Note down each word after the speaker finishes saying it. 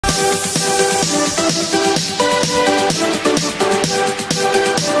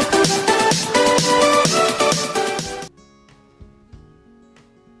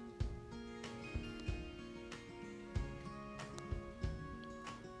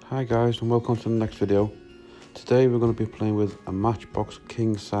Hi guys, and welcome to the next video. Today we're going to be playing with a Matchbox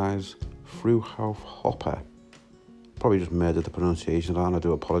king size fruehauf hopper. Probably just murdered the pronunciation and I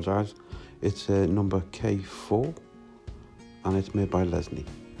do apologise. It's number K4 and it's made by Leslie.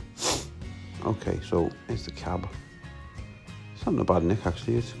 Okay, so here's the cab. It's not a bad nick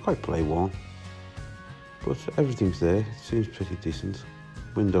actually, it's quite play worn. But everything's there, it seems pretty decent.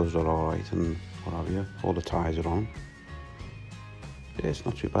 Windows are alright and what have you, all the tyres are on. Yeah, it's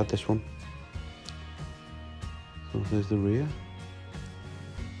not too bad, this one. So there's the rear.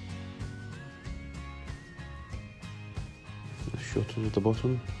 The shutters at the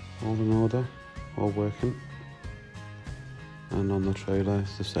bottom, all in order, all working. And on the trailer,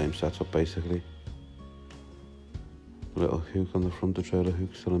 it's the same setup basically. The little hook on the front, the trailer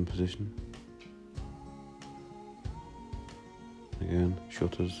hook still in position. Again,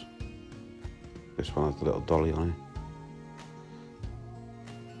 shutters. This one has the little dolly on it.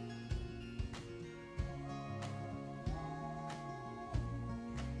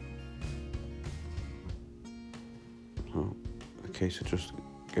 So, a case of just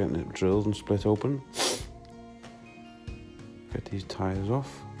getting it drilled and split open. Get these tyres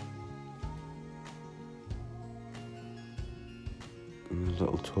off. And there's a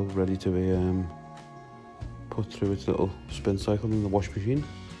little tub ready to be put through its little spin cycle in the wash machine.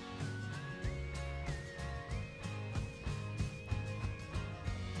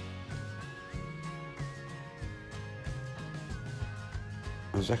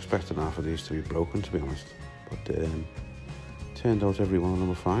 I was expecting half of these to be broken, to be honest, but turned out every one of them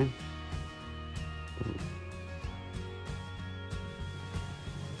were fine.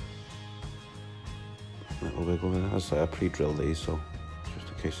 Little wiggle there. As I say, I pre-drilled these, so it's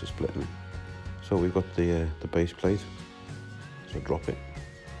just a case of splitting it. So we've got the base plate, so drop it.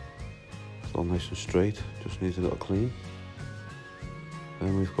 It's all nice and straight, just needs a little clean.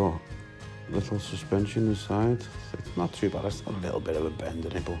 Then we've got little suspension inside. It's not too bad, it's got a little bit of a bend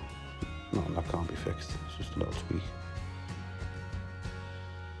in it, but no, that can't be fixed. It's just a little tweak.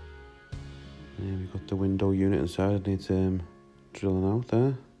 And we've got the window unit inside. It needs drilling out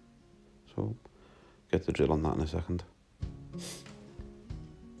there. So get the drill on that in a second.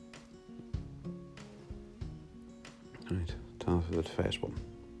 Right, time for the first one.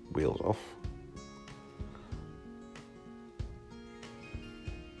 Wheels off.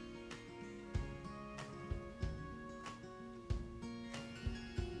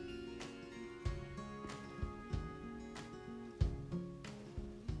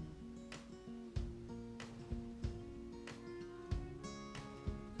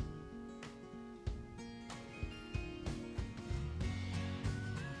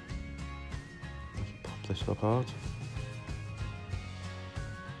 This apart.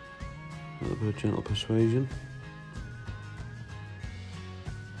 A little bit of gentle persuasion.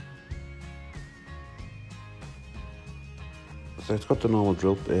 So it's got the normal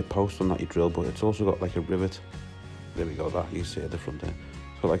drill post on that you drill, but it's also got like a rivet. There we go, that you see at the front there.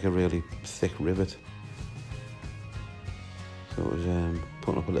 It's got like a really thick rivet. So it was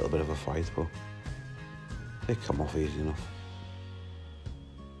putting up a little bit of a fight, but it come off easy enough.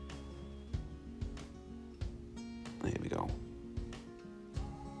 There we go.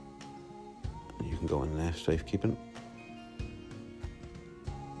 And you can go in there, safekeeping.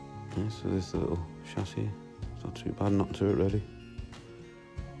 Yeah, so there's the little chassis. It's not too bad, not to it really.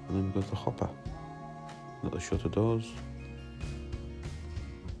 And then we've got the hopper. Little shutter doors.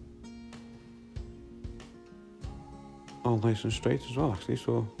 All nice and straight as well actually,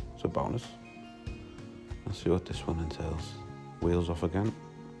 so it's a bonus. Let's see what this one entails. Wheels off again.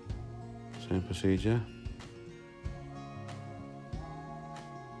 Same procedure.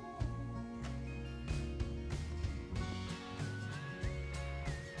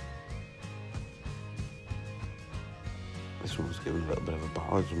 This one's giving a little bit of a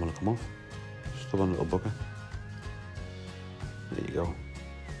battle, it doesn't want to come off. Just a one little bugger. There you go.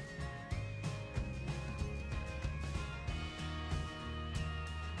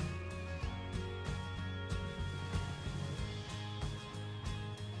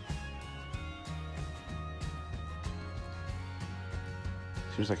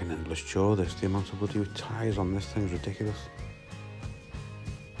 Seems like an endless chore this, the amount of bloody tyres on this thing's ridiculous.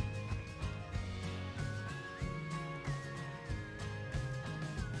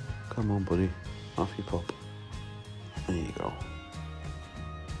 Come on, buddy. Off you pop. There you go.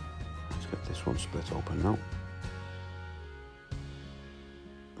 Let's get this one split open now.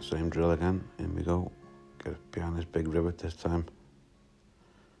 Same drill again, in we go. Get it behind this big rivet this time.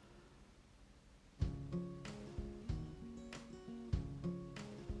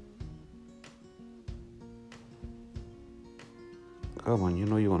 Come on, you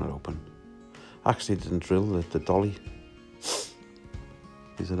know you want it open. Actually didn't drill the dolly.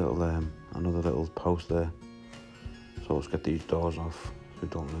 There's a little, another little post there. So let's get these doors off so we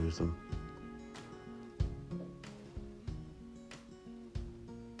don't lose them.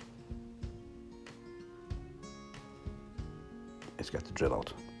 Let's get the drill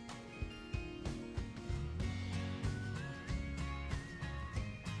out.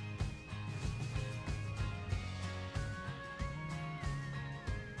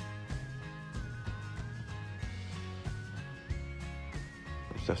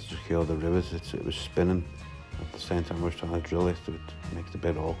 Just to secure the rivets, it was spinning at the same time I was trying to drill it, so it makes it a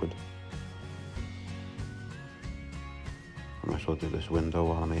bit awkward. I might as well do this window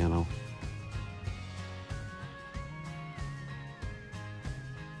while I'm here now.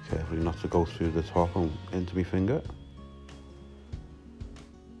 Carefully not to go through the top and into my finger.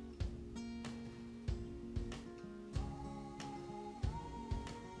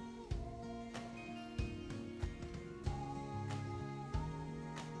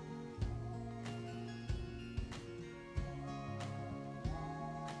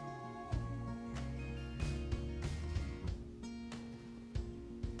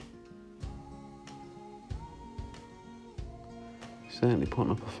 Certainly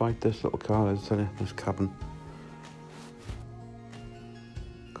putting up a fight, this little car is, tell you, this cabin.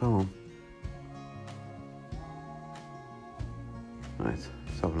 Come on. Right,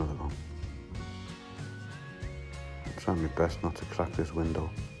 let's have another go. I'm trying my best not to crack this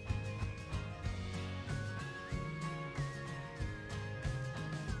window.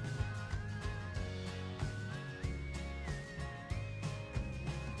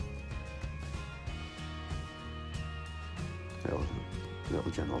 A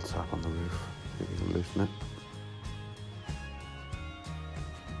little general tap on the roof, see if we can loosen it.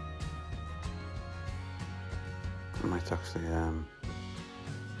 I might actually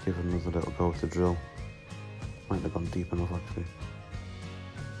give it another little go with the drill. Might have gone deep enough actually.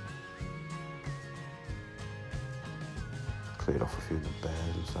 Cleared off a few of the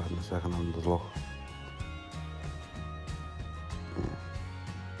bears inside in a second under the lock. Yeah,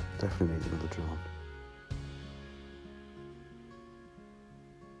 definitely needs another drill on.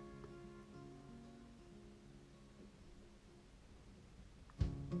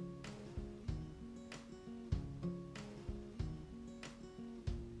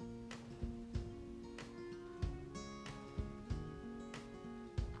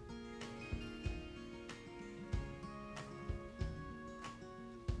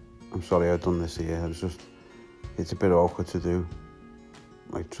 I'm sorry I've done this here, it's a bit awkward to do,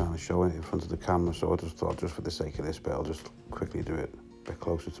 like trying to show it in front of the camera, so I just thought, just for the sake of this bit, I'll just quickly do it a bit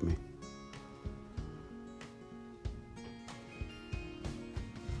closer to me.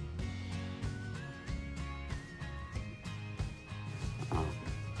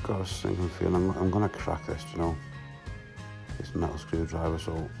 I've got a sinking feeling I'm going to crack this, you know, this metal screwdriver,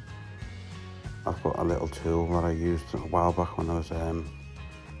 so I've got a little tool that I used a while back when I was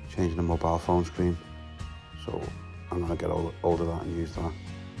changing the mobile phone screen, so I'm going to get hold of that and use that,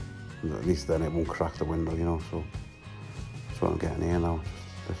 and at least then it won't crack the window, you know, so that's what I'm getting here now,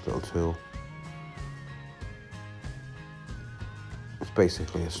 just this little tool. It's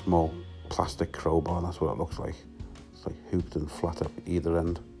basically a small plastic crowbar, that's what it looks like. It's like hooped and flat at either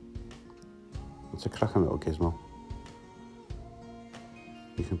end. It's a cracking little gizmo.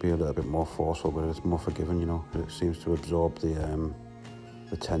 You can be a little bit more forceful, but it's more forgiving, you know. It seems to absorb the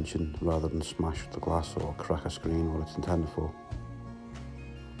tension rather than smash the glass or crack a screen, what it's intended for.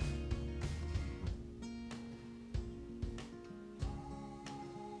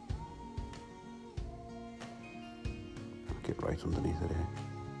 Get right underneath it here.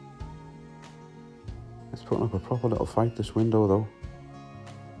 It's putting up a proper little fight, this window though.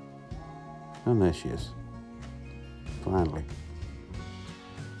 And there she is. Finally.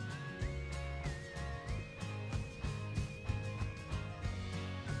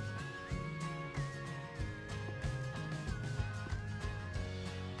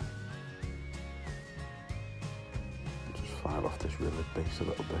 File off this rivet base a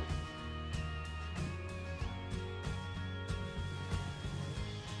little bit.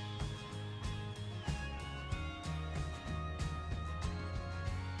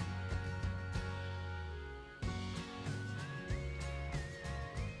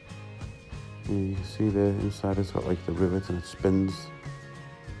 And you can see the inside it's got like the rivet and it spins.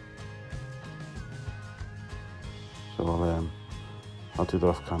 So I'll do that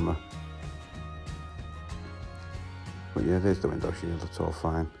off camera. But yeah, there's the window shield, it's all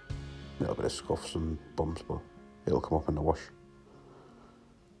fine. A little bit of scuffs and bumps, but it'll come up in the wash.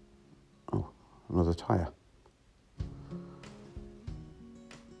 Oh, another tyre.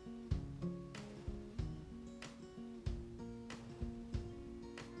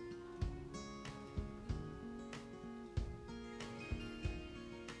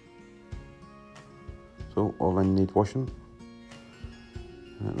 So all I need washing.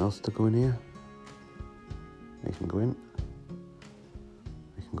 Anything else to go in here? You can go in.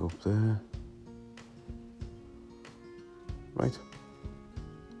 You can go up there. Right.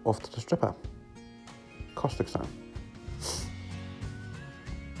 Off to the stripper. Caustic time.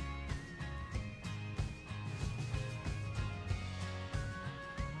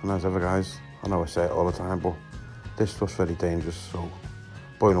 And as ever guys, I know I say it all the time, but this stuff's very dangerous, so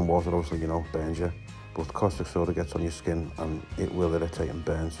boiling water obviously, you know, burns you. But caustic soda gets on your skin and it will irritate and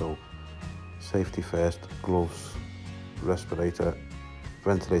burn, so safety first, gloves, respirator,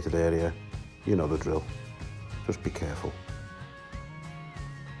 ventilated area, you know the drill. Just be careful.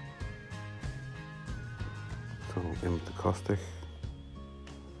 So in with the caustic.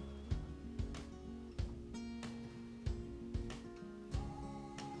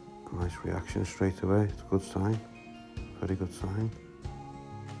 Nice reaction straight away, it's a good sign, very good sign.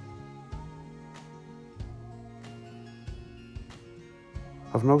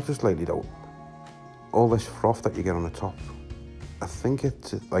 I've noticed lately though, all this froth that you get on the top, I think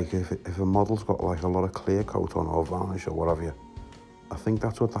it's like if a model's got like a lot of clear coat on or varnish or whatever, I think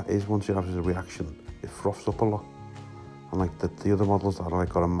that's what that is. Once you have a reaction, it froths up a lot. And like the other models that are like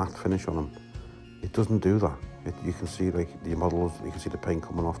got a matte finish on them, it doesn't do that. You can see like the models, you can see the paint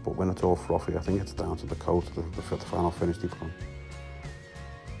coming off, but when it's all frothy, I think it's down to the coat, the final finish they put on.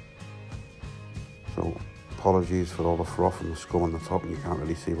 So apologies for all the froth and the scum on the top, and you can't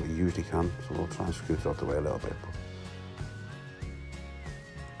really see what you usually can, so we'll try and scoot it out the way a little bit. But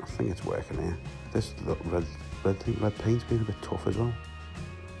I think it's working here. This red paint's been a bit tough as well.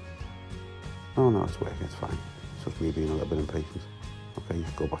 Oh no, it's working, it's fine. It's just me being a little bit impatient. Okay, you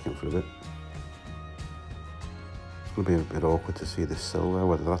can go back in for a bit. It's going to be a bit awkward to see this silver,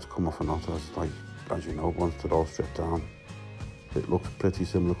 whether that's come off or not, as you know, once they're all stripped down. It looks pretty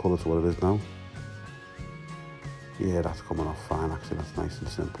similar colour to what it is now. Yeah, that's coming off fine actually, that's nice and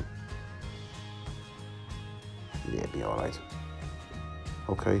simple. Yeah, be alright.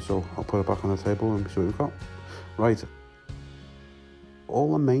 Okay, so I'll put it back on the table and see what we've got. Right,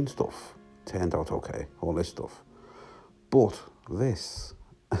 all the main stuff turned out okay, all this stuff. But this,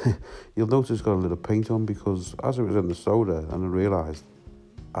 you'll notice it's got a little paint on because as it was in the soda, and I realised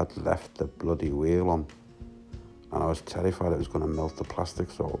I'd left the bloody wheel on. And I was terrified it was going to melt the plastic,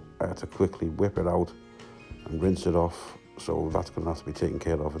 so I had to quickly whip it out and rinse it off, so that's going to have to be taken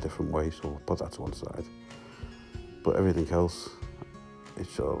care of a different way, so I'll put that to one side. But everything else, it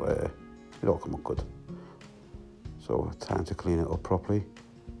all come up good. So time to clean it up properly.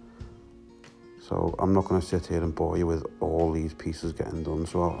 So I'm not going to sit here and bore you with all these pieces getting done,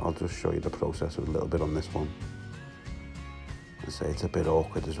 so I'll just show you the process a little bit on this one. I say it's a bit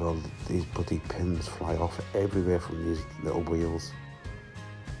awkward as well. These bloody pins fly off everywhere from these little wheels.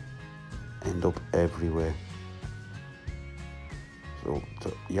 End up everywhere. So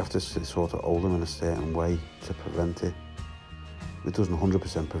you have to sort of hold them in a certain way to prevent it. It doesn't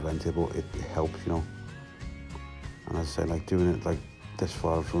 100% prevent it, but it helps, you know. And as I say, like doing it like this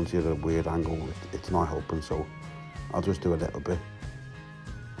far in front of you at a weird angle, it's not helping, so I'll just do a little bit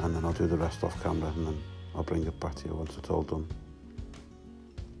and then I'll do the rest off camera and then I'll bring it back to you once it's all done.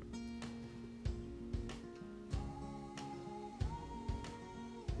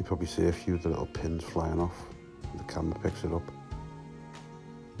 You probably see a few of the little pins flying off. The camera picks it up.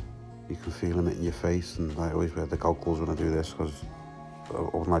 You can feel them hitting your face, and I always wear the goggles when I do this because I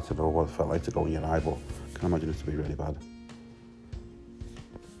would like to know what it felt like to go in your eye, but I can imagine it to be really bad.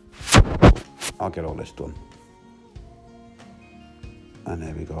 I'll get all this done. And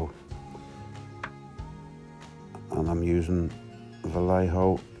there we go. And I'm using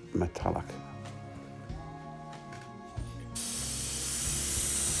Vallejo Metallic.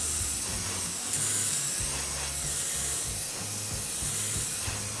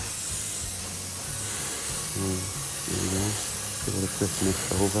 There we go. Give it a quick mix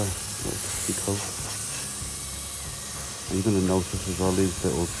over. And you're going to notice as well these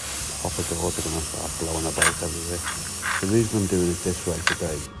little hopper doors are going to start blowing about everywhere. The reason I'm doing it this way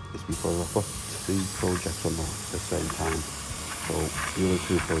today is because I've got 3 projects on the same time. So the other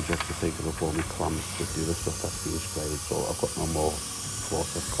 2 projects are taking up all my clamps with the other stuff that's being sprayed. So I've got no more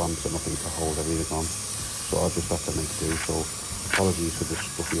forceps clamps or nothing to hold everything on. So I'll just have to make do. So apologies for the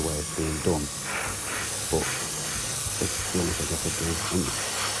scruffy way it's being done, but it's the only thing I could do. And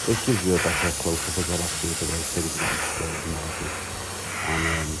it gives you a better close-up as well, actually, the way things get displayed and everything.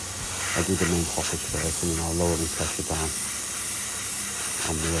 And I do the main hoppers first, and then I'll lower the pressure down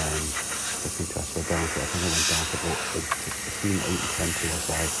on the compressor down to, I think I went down to about between 8 and 10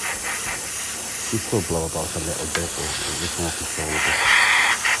 psi. You still blow about a little bit, but it's more controllable.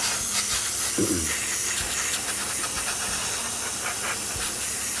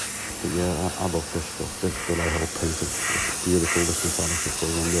 But yeah, I love this stuff. This delay hole paint, it's beautiful. This metallic, it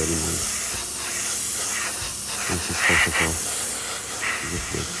goes on really nice. Nice and close as well. Just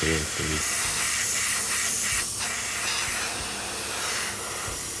feel clear as clean.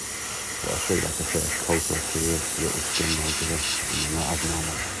 So I'll show you like the first coat or two of little skin nodes of it, and then as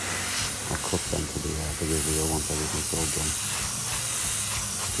normal, I'll cut them to the reveal once everything's all done.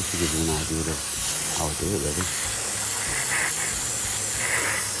 Just to give you an idea of how I do it, really.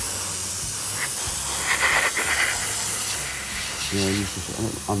 Yeah,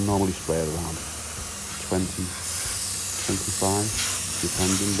 I normally spray it around 20, 25,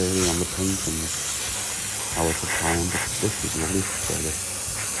 depending really on the paint and how it's applying, but this is lovely to spray it.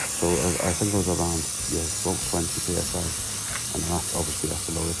 So I think it was around, yeah, about 20 psi, and then obviously that's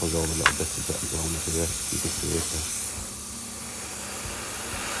the lower because all the little bits are getting blown everywhere. You can see it there.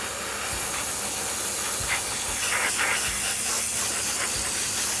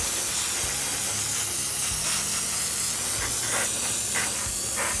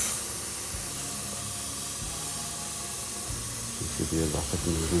 The rapid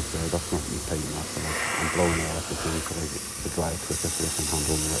movement there, that's not me painting that, but I'm blowing it off the thing to dry it quicker so I can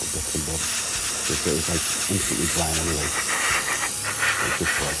handle the little bits and bobs. So it's like instantly drying anyway. So it's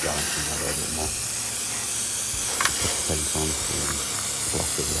just dry down and a little bit more. Put the paint on and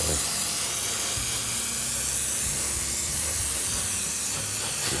blast it there.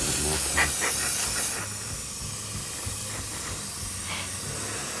 A little bit more paint.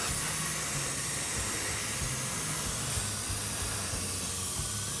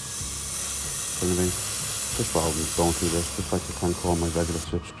 Anyway, just while I'm going through this, just like to thank all my regular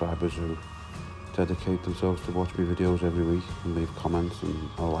subscribers who dedicate themselves to watch my videos every week and leave comments and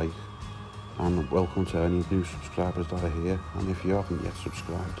a like. And welcome to any new subscribers that are here. And if you haven't yet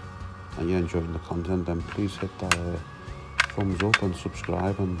subscribed and you're enjoying the content, then please hit that thumbs up and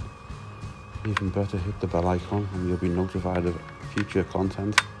subscribe, and even better, hit the bell icon and you'll be notified of future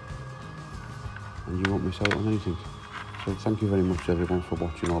content and you won't miss out on anything. So thank you very much everyone for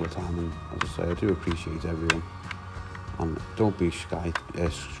watching all the time, and as I say, I do appreciate everyone. And don't be shy,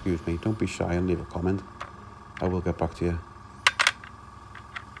 don't be shy and leave a comment. I will get back to you.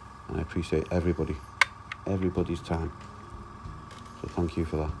 And I appreciate everybody's time. So thank you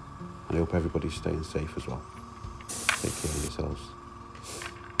for that. And I hope everybody's staying safe as well. Take care of yourselves.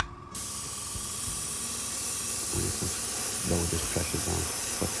 And just lower this pressure down.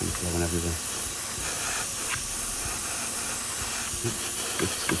 Got things flowing everywhere.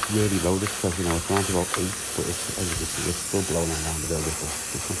 It's really low, this pressure now. It's around about 8, but it's, as you can see, it's still blowing around a little bit, but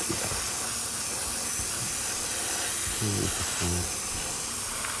it's not too bad.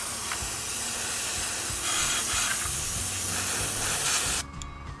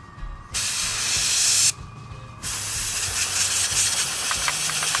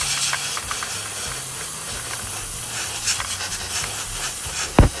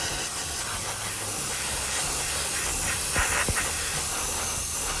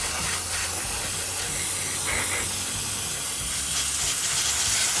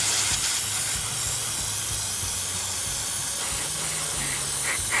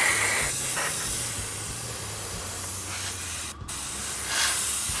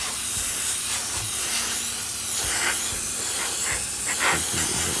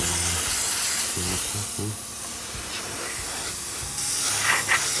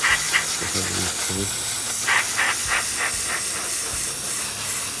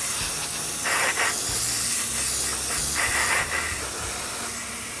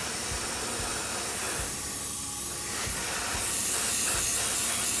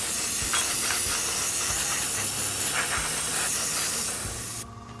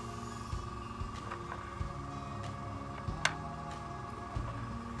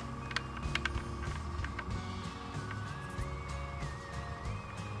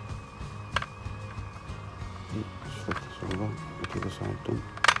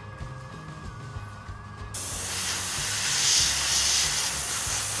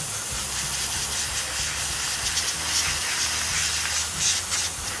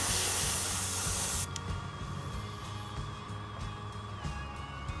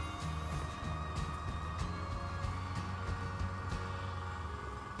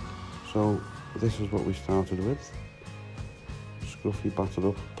 So this is what we started with. Scruffy battered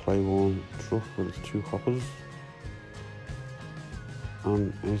up play-worn truck with its 2 hoppers.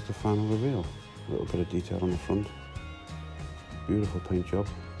 And here's the final reveal. A little bit of detail on the front. Beautiful paint job.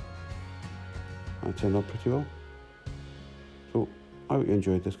 It turned out pretty well. So I hope you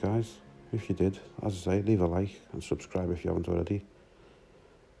enjoyed this, guys. If you did, as I say, leave a like and subscribe if you haven't already.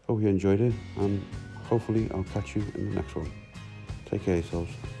 Hope you enjoyed it, and hopefully I'll catch you in the next one. Take care of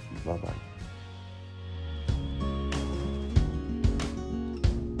yourselves. Bye bye.